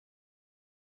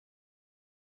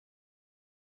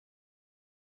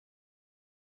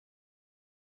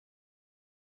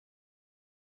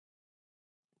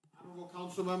Honorable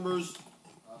council members,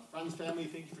 friends, family,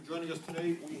 thank you for joining us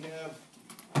today. We have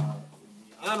the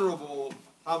Honorable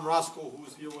Tom Roscoe, who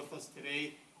is here with us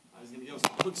today. He's going to give us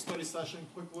a quick study session,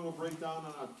 quick little breakdown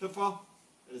on our TIFA.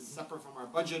 It is separate from our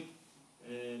budget.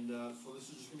 And so this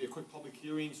is just going to be a quick public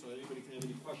hearing, so anybody can have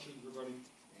any questions regarding.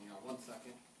 Hang on 1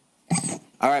 second.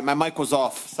 All right, my mic was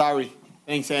off. Sorry.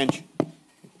 Thanks, Ange.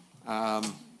 Go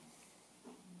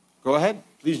ahead.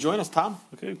 Please join us, Tom.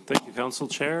 Okay. Thank you, Council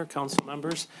Chair, Council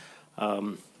members.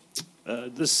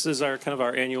 This is our kind of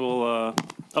our annual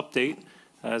update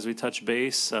as we touch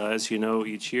base. As you know,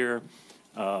 each year,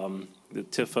 the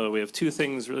TIFA, we have two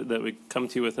things that we come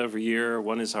to you with every year.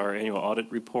 One is our annual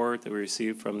audit report that we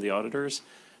receive from the auditors,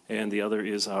 and the other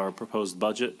is our proposed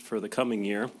budget for the coming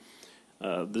year.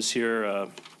 This year,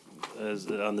 as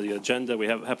on the agenda, we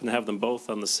happen to have them both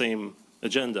on the same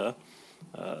agenda.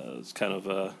 It's kind of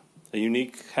a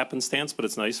unique happenstance, but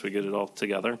it's nice we get it all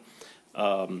together.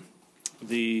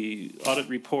 The audit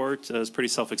report is pretty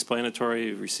self-explanatory.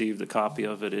 You've received a copy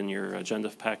of it in your agenda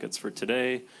packets for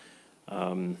today.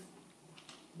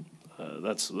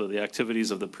 That's the activities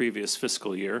of the previous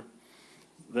fiscal year.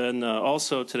 Then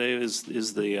also today is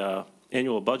the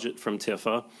annual budget from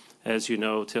TIFA. As you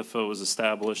know, TIFA was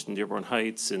established in Dearborn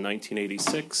Heights in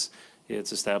 1986.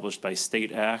 It's established by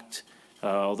state act.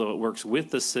 Although it works with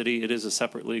the city, it is a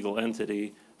separate legal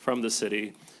entity from the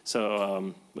city.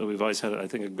 So we've always had, I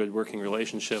think, a good working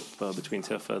relationship between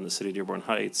TIFA and the city of Dearborn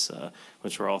Heights,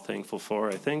 which we're all thankful for,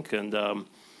 I think. And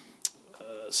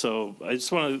so I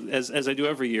just want to, as I do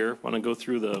every year, want to go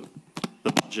through the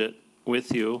budget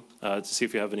with you to see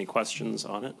if you have any questions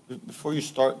on it. Before you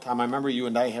start, Tom, I remember you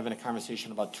and I having a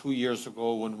conversation about 2 years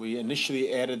ago when we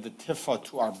initially added the TIFA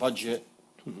to our budget.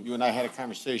 Mm-hmm. You and I had a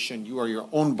conversation. You are your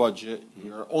own budget,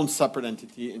 your own separate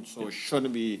entity, and so it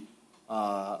shouldn't be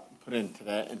put into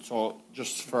that. And so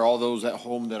just for all those at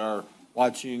home that are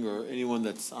watching or anyone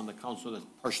that's on the council that's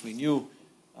partially new,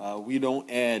 we don't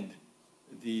add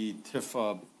the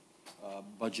TIFA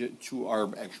budget to our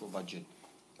actual budget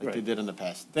like they did in the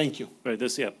past. Thank you. Right.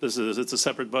 It's a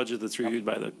separate budget that's reviewed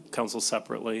by the council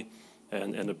separately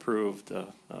and approved.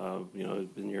 In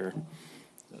your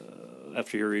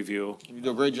after your review. You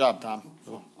do a great job, Tom.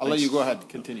 So I'll let you go ahead.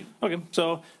 Continue. Okay.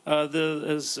 So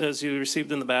as you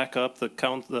received in the backup, the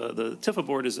TIFA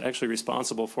board is actually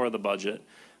responsible for the budget.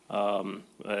 I,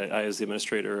 as the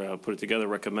administrator, put it together,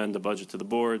 recommend the budget to the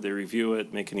board. They review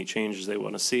it, make any changes they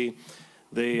want to see.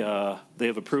 They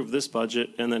have approved this budget,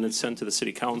 and then it's sent to the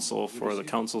city council for the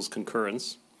council's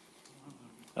concurrence.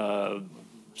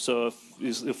 So if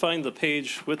you find the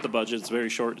page with the budget, it's very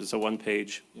short. It's a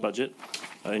one-page budget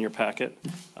in your packet.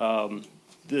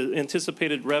 The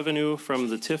anticipated revenue from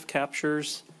the TIF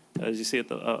captures, as you see at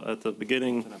the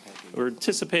beginning, we're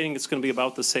anticipating it's going to be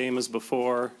about the same as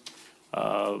before.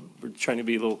 We're trying to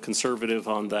be a little conservative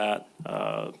on that.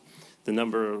 The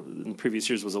number in previous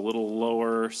years was a little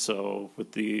lower, so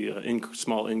with the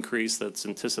small increase that's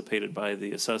anticipated by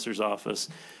the assessor's office,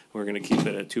 we're going to keep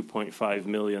it at $2.5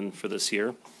 million for this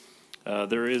year.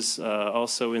 There is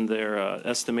also in there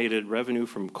estimated revenue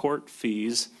from court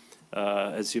fees.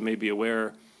 As you may be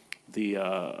aware,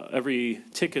 every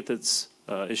ticket that's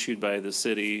issued by the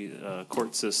city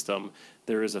court system,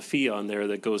 there is a fee on there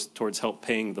that goes towards help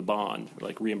paying the bond,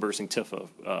 like reimbursing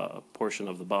TIFA portion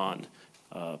of the bond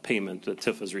payment that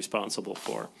TIFA is responsible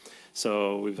for.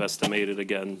 So we've estimated,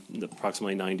 again,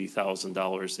 approximately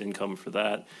 $90,000 income for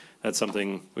that. That's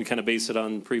something, we kind of base it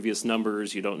on previous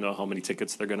numbers. You don't know how many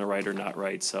tickets they're going to write or not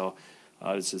write, so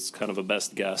it's just kind of a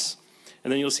best guess.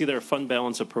 And then you'll see there fund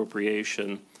balance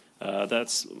appropriation.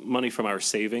 That's money from our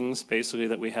savings, basically,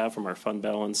 that we have from our fund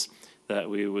balance that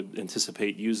we would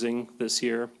anticipate using this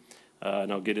year.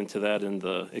 And I'll get into that in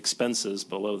the expenses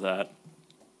below that.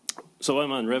 So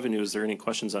I'm on revenue. Is there any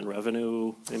questions on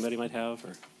revenue anybody might have?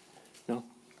 Or no?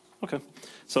 Okay.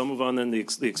 So I'll move on then the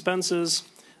expenses.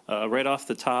 Right off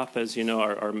the top, as you know,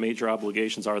 our major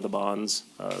obligations are the bonds.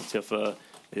 TIFA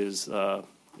is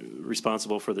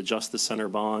responsible for the Justice Center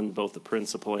bond, both the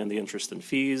principal and the interest and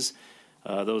fees.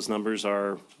 Those numbers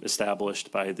are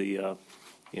established by the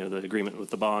agreement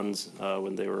with the bonds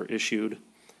when they were issued.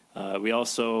 We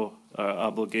also are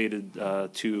obligated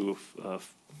to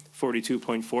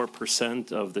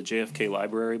 42.4% of the JFK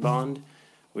Library bond,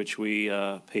 which we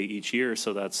pay each year.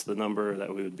 So that's the number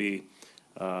that we would be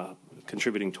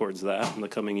contributing towards that in the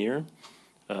coming year.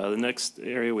 The next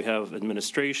area we have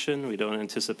administration. We don't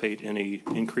anticipate any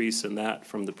increase in that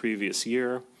from the previous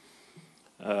year.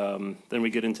 Then we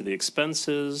get into the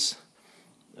expenses.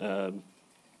 The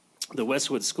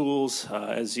Westwood schools,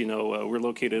 as you know, we're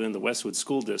located in the Westwood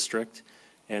School District.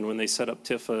 And when they set up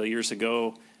TIFA years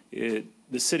ago, it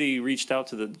the city reached out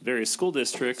to the various school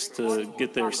districts to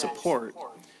get their support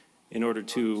in order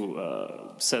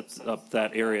to set up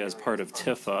that area as part of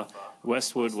TIFA.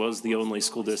 Westwood was the only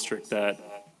school district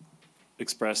that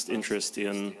expressed interest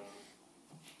in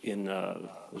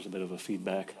there's a bit of a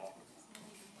feedback.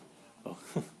 Oh.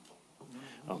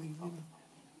 Oh.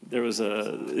 There was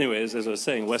anyways, as I was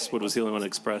saying, Westwood was the only one that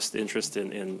expressed interest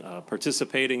in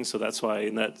participating, so that's why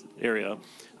in that area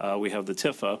we have the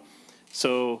TIFA.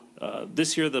 So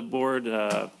this year the board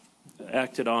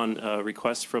acted on a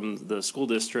request from the school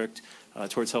district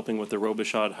towards helping with the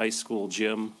Robichaud High School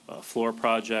gym floor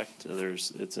project.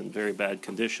 It's in very bad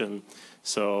condition,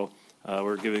 so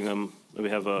we're giving them, we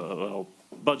have a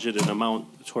budgeted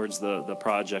amount towards the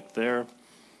project there.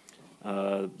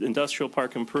 Industrial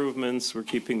park improvements, we're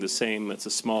keeping the same. It's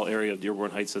a small area of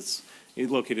Dearborn Heights that's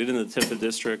located in the TIFA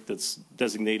district that's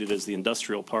designated as the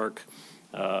industrial park.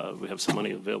 We have some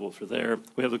money available for there.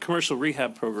 We have the commercial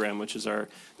rehab program, which is our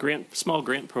small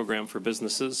grant program for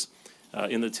businesses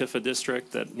in the TIFA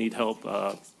district that need help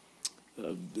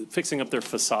fixing up their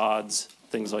facades,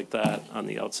 things like that on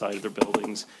the outside of their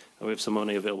buildings. We have some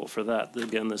money available for that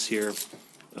again this year.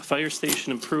 Fire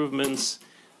station improvements.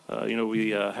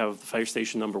 We have fire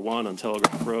station number 1 on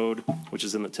Telegraph Road, which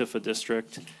is in the TIFA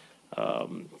district.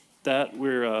 That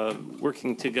we're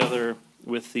working together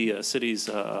with the city's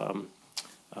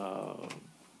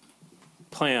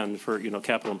plan for,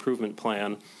 capital improvement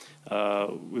plan.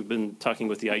 We've been talking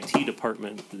with the IT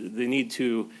department. They need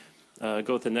to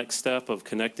go with the next step of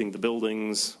connecting the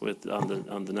buildings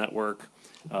on the network.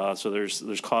 So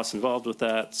there's costs involved with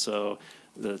that. So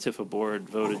the TIFA board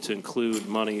voted to include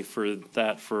money for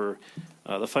that for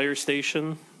the fire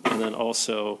station, and then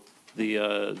also the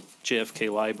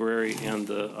JFK library and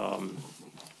the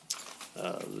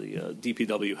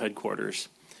DPW headquarters.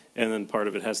 And then part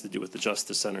of it has to do with the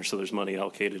Justice Center, so there's money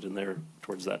allocated in there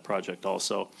towards that project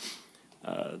also.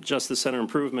 Justice Center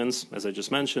improvements, as I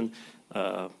just mentioned,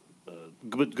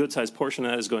 good sized portion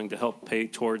of that is going to help pay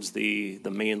towards the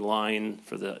main line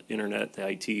for the internet, the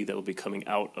IT that will be coming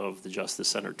out of the Justice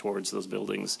Center towards those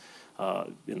buildings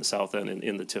in the south end and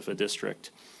in the TIFA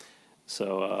district.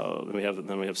 So we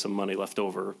have some money left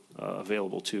over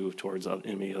available towards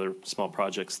any other small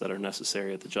projects that are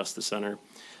necessary at the Justice Center.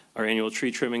 Our annual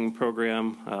tree trimming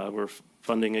program, we're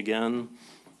funding again.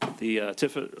 The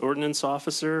TIFA ordinance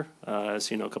officer, as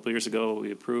you know, a couple of years ago,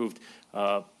 we approved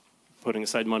putting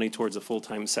aside money towards a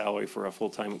full-time salary for a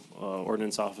full-time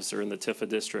ordinance officer in the TIFA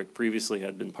district. Previously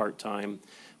had been part-time,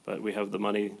 but we have the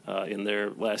money in there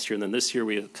last year. And then this year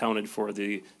we accounted for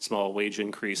the small wage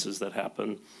increases that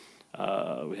happened.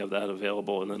 We have that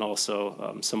available. And then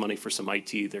also some money for some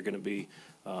IT. They're going to be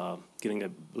getting, I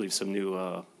believe, some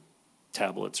new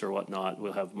tablets or whatnot.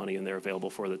 We'll have money in there available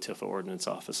for the TIFA ordinance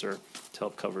officer to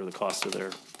help cover the cost of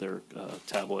their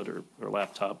tablet or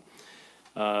laptop.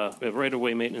 We have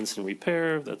right-of-way maintenance and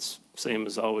repair. That's same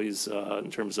as always in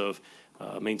terms of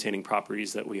maintaining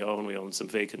properties that we own. We own some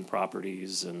vacant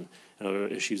properties and other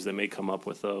issues that may come up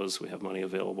with those. We have money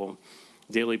available.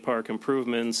 Daily Park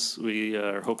improvements. We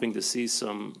are hoping to see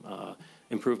some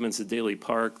improvements at Daily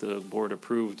Park. The board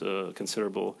approved a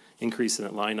considerable increase in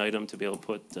that line item to be able to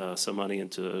put some money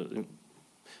into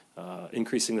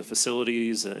increasing the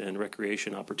facilities and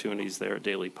recreation opportunities there at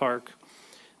Daily Park.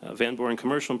 Van Born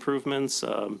commercial improvements,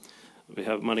 we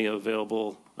have money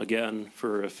available again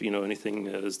for if anything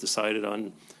is decided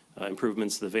on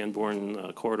improvements to the Van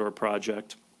Born corridor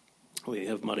project. We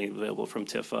have money available from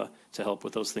TIFA to help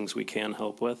with those things we can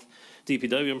help with.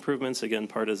 DPW improvements, again,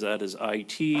 part of that is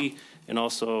IT, and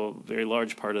also a very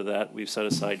large part of that, we've set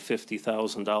aside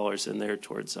 $50,000 in there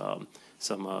towards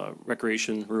some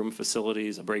recreation room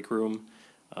facilities, a break room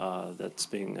that's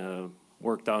being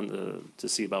worked on to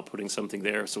see about putting something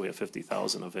there, so we have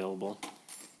 $50,000 available.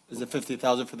 Is it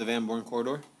 $50,000 for the Van Born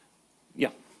corridor? Yeah.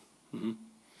 Mm-hmm.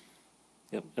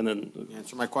 Yep, and then You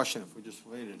answer my question if we just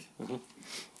waited. Mm-hmm.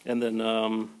 And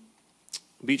then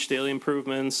beach daily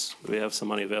improvements. We have some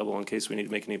money available in case we need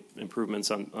to make any improvements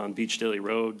on Beach Daily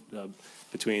Road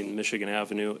between Michigan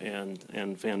Avenue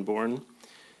and Van Born.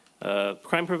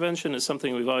 Crime prevention is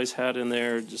something we've always had in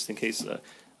there, just in case.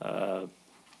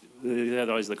 We had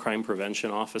always the crime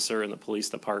prevention officer in the police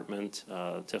department.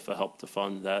 TIFA helped to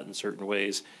fund that in certain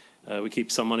ways. We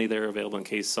keep some money there available in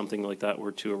case something like that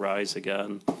were to arise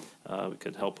again. We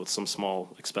could help with some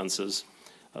small expenses.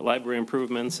 Library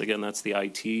improvements, again, that's the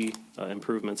IT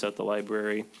improvements at the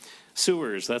library.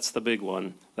 Sewers, that's the big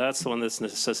one. That's the one that's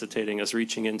necessitating us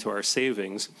reaching into our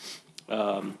savings.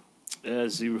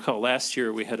 As you recall, last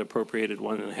year we had appropriated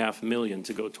 $1.5 million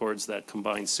to go towards that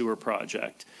combined sewer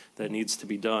project that needs to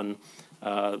be done.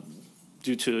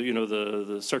 due to, you know,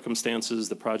 the circumstances,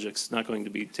 the project's not going to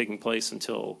be taking place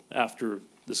until after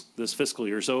this fiscal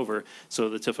year's over. So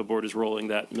the TIFA board is rolling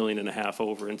that $1.5 million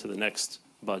over into the next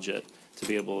budget to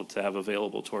be able to have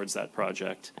available towards that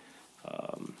project,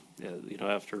 you know,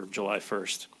 after July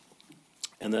 1st.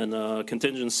 And then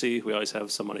contingency, we always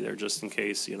have some money there just in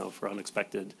case, you know, for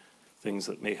unexpected things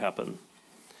that may happen.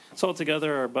 So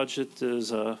altogether, our budget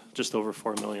is just over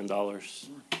 $4 million.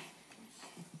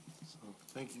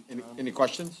 Thank you. Any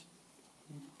questions?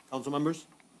 Council members?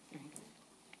 I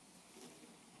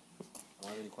don't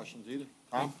have any questions either.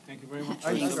 Tom? Thank you very much.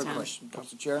 I have a question,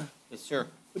 Council Chair. Yes, sir.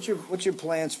 What's your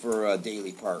plans for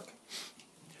Daly Park?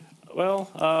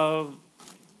 Well,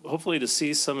 hopefully to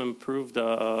see some improved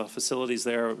facilities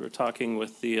there. We're talking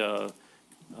with the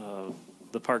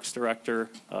Parks Director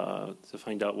to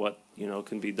find out what, you know,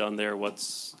 can be done there,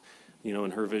 what's, you know,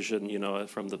 in her vision, you know,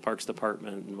 from the Parks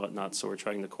Department and whatnot. So we're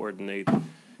trying to coordinate,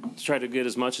 to try to get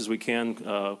as much as we can,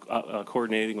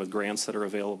 coordinating with grants that are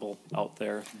available out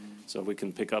there. So we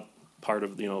can pick up part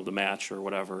of, you know, the match or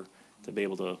whatever to be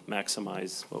able to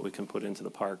maximize what we can put into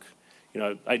the park. You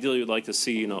know, ideally we'd like to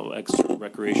see, you know, extra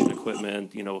recreation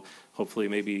equipment, you know, hopefully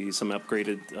maybe some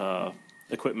upgraded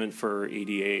equipment for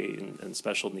ADA and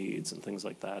special needs and things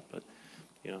like that. But,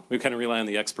 you know, we kind of rely on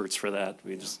the experts for that.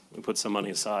 We put some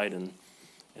money aside and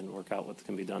work out what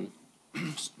can be done.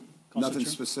 Nothing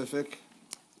specific?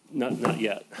 Not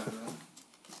yet.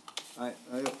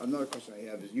 Another question I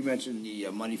have is, you mentioned the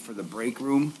money for the break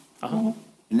room. Uh-huh.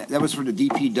 And that was for the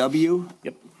DPW?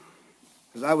 Yep.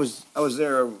 Because I was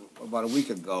there about a week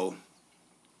ago,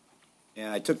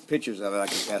 and I took pictures of it. I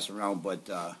can pass around, but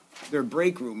their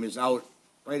break room is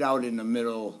right out in the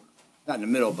middle, not in the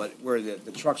middle, but where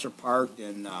the trucks are parked,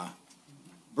 and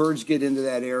birds get into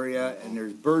that area, and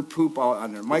there's bird poop out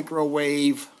on their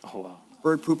microwave. Oh, wow.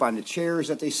 Bird poop on the chairs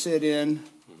that they sit in,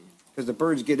 because the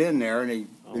birds get in there and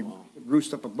they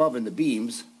roost up above in the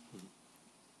beams,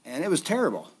 and it was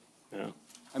terrible. Yeah.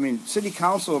 I mean, city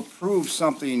council approved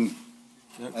something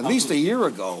at least a year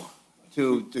ago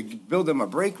to build them a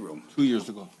break room. 2 years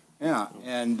ago. Yeah,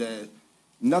 and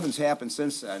nothing's happened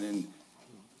since then. And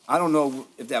I don't know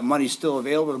if that money's still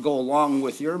available to go along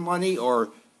with your money, or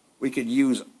we could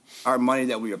use our money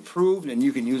that we approved, and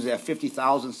you can use that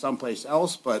 50,000 someplace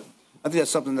else. But I think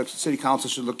that's something that the city council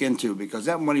should look into, because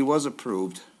that money was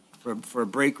approved for a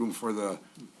break room for the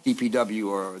DPW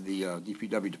or the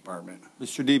DPW department.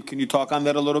 Mr. Deeb, can you talk on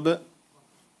that a little bit?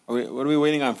 What are we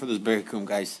waiting on for this break room,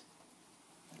 guys?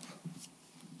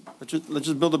 Let's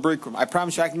just build a break room. I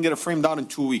promise you I can get it framed out in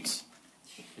 2 weeks.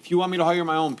 If you want me to hire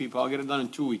my own people, I'll get it done in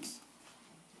 2 weeks.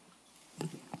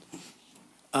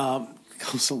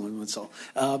 Councilman Wenzel,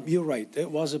 you're right. It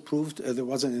was approved. There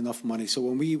wasn't enough money. So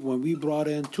when we brought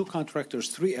in 2 contractors,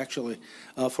 3 actually,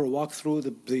 for a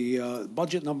walkthrough, the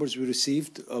budget numbers we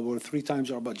received were 3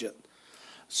 times our budget.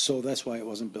 So that's why it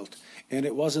wasn't built. And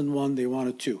it wasn't 1, they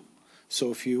wanted 2. So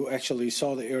if you actually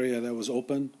saw the area that was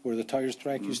open where the tires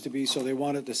track used to be, so they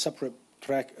wanted a separate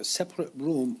track, a separate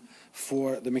room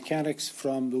for the mechanics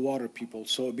from the water people.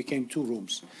 So it became 2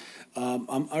 rooms.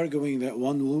 I'm arguing that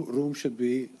 1 room should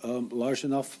be large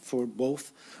enough for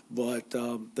both, but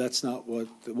that's not what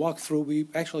the walkthrough. We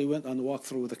actually went on the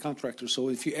walkthrough with the contractor. So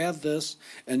if you add this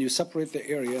and you separate the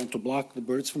area and to block the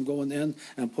birds from going in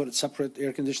and put a separate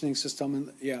air conditioning system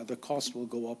in, yeah, the cost will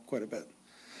go up quite a bit.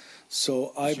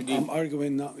 So I'm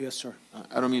arguing now. Yes, sir.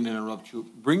 I don't mean to interrupt you.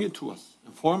 Bring it to us.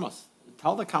 Inform us.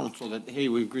 Tell the council that, hey,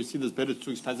 we've received this bid, it's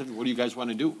too expensive. What do you guys want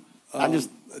to do? Not just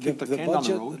kick the can down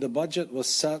the road. The budget was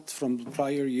set from the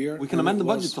prior year. We can amend the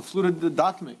budget to fluid the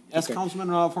document. Ask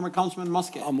Okay. former Councilman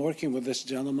Muscat. I'm working with this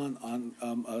gentleman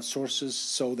on sources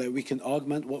so that we can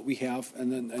augment what we have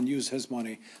and use his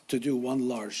money to do 1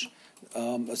 large.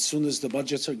 As soon as the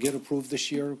budgets get approved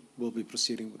this year, we'll be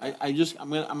proceeding with that. I'm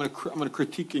gonna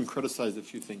critique and criticize a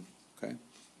few things. Okay.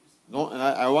 No, and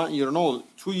I want you to know,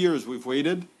 2 years we've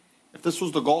waited. If this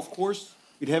was the golf course,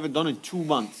 we'd have it done in 2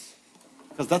 months.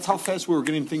 Because that's how fast we were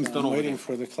getting things done I'm over waiting there.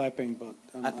 for the clapping,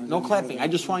 but. No clapping. I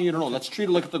just want you to know, let's treat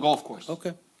it like the golf course.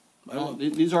 Okay. You know,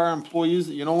 these are our employees.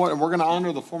 You know what? And we're going to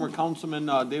honor the former Councilman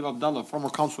Dave Abdallah, former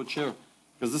council chair,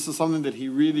 because this is something that he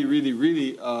really, really,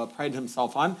 really prided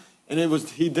himself on. And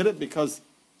he did it because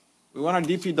we want our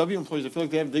DPW employees to feel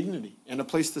like they have dignity and a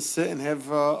place to sit and have,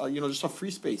 just a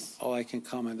free space. All I can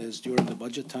comment is during the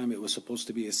budget time, it was supposed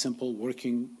to be a simple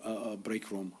working break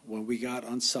room. When we got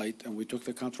on site and we took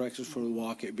the contractors for the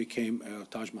walk, it became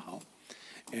Taj Mahal.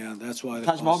 And that's why.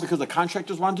 Taj Mahal because the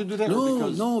contractors wanted to do that?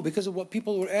 No, because of what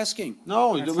people were asking.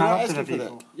 No, we're not asking for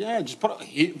that. Yeah, just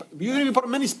you can even put a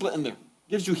mini split in there.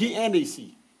 Gives you heat and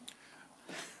AC.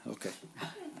 Okay.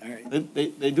 All right,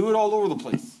 They do it all over the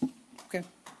place. okay.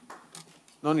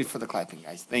 No need for the clapping,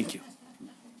 guys. Thank you.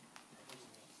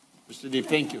 Mr. Deep,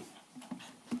 thank you.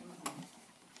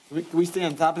 Can we stay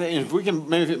on top of that? And if we can,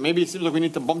 maybe it seems like we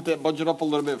need to bump that budget up a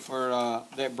little bit for,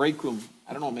 that break room.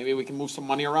 I don't know, maybe we can move some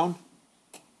money around?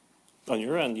 On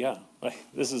your end, yeah.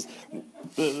 This is,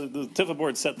 the TIFA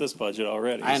board set this budget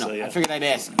already. I know, so, yeah. I figured I'd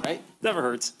ask, right? Never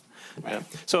hurts. Yeah.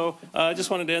 So I just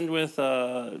wanted to end with,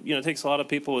 it takes a lot of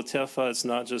people with TIFA. It's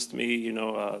not just me,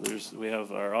 we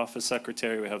have our office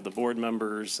secretary, we have the board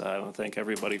members. I want to thank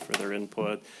everybody for their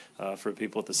input, for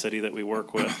people at the city that we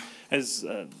work with. As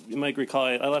you might recall,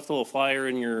 I left a little flyer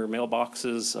in your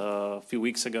mailboxes a few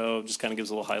weeks ago. Just kind of gives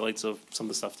a little highlights of some of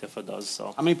the stuff TIFA does.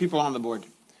 So How many people are on the board?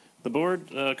 the board,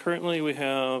 currently we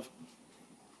have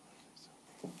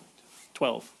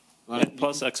 12.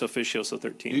 Plus ex officio, so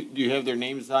 13. Do you have their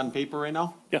names on paper right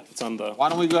now? Yeah, it's on the. Why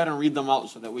don't we go ahead and read them out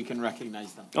so that we can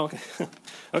recognize them? Okay.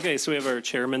 Okay, so we have our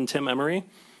chairman, Tim Emery.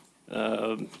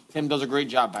 Tim does a great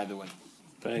job, by the way.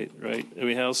 Right. And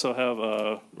we also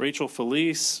have Rachel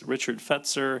Felice, Richard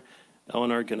Fetzer,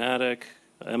 Eleanor Ganatic,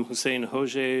 M. Hussein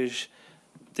Hojej,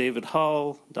 David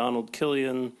Hull, Donald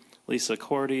Killian, Lisa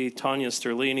Cordy, Tanya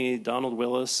Sterlini, Donald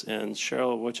Willis, and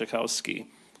Cheryl Wojciechowski.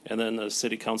 And then the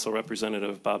city council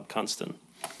representative, Bob Constant.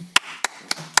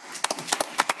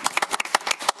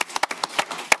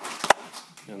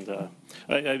 And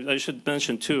I should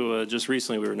mention too, just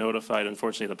recently we were notified,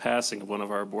 unfortunately, the passing of one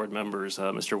of our board members,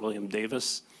 Mr. William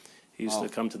Davis. He used to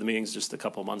come to the meetings just a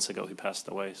couple months ago. He passed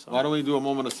away. So Why don't we do a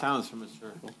moment of silence for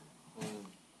Mr.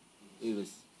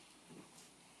 Davis?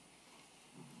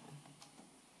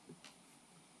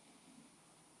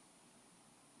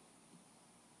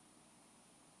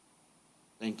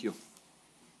 Thank you.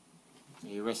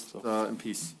 May you rest in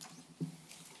peace.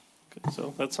 okay,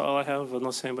 so that's all I have,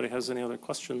 unless anybody has any other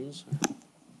questions.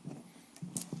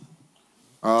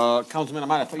 Councilman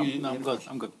Ahmad, I thought you. No,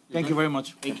 I'm good. Thank you very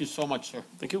much. Thank you so much, sir.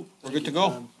 Thank you. We're good to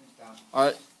go. All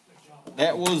right.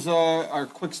 That was our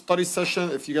quick study session.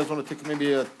 If you guys want to take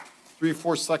maybe a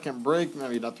 3-4 second break,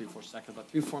 maybe not 3-4 seconds,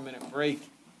 but 3-4 minute break,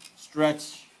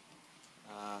 stretch.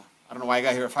 I don't know why I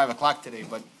got here at 5 o'clock today,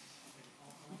 but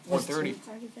 4:30. Was Tim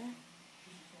part of that?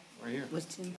 Right here. Was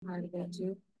Tim part of that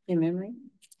too, in memory?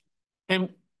 Tim,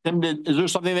 is there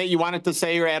something that you wanted to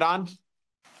say or add on?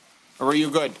 Or are you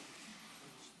good?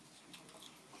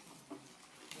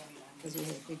 Because we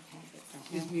had a big packet from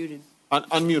him. He's muted.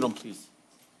 Unmute him, please.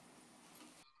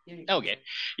 Okay.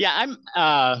 Yeah,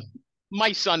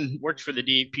 my son works for the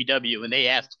DPW and they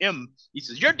asked him, he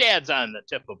says, your dad's on the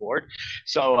TIFA board.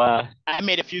 So I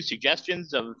made a few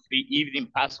suggestions of even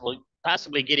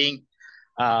possibly getting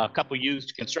a couple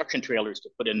used construction trailers to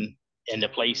put into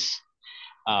place.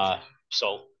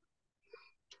 So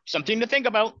something to think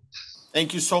about.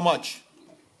 Thank you so much.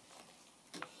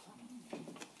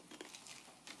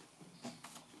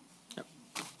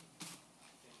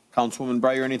 Councilwoman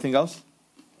Breyer, anything else?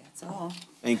 That's all.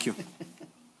 Thank you.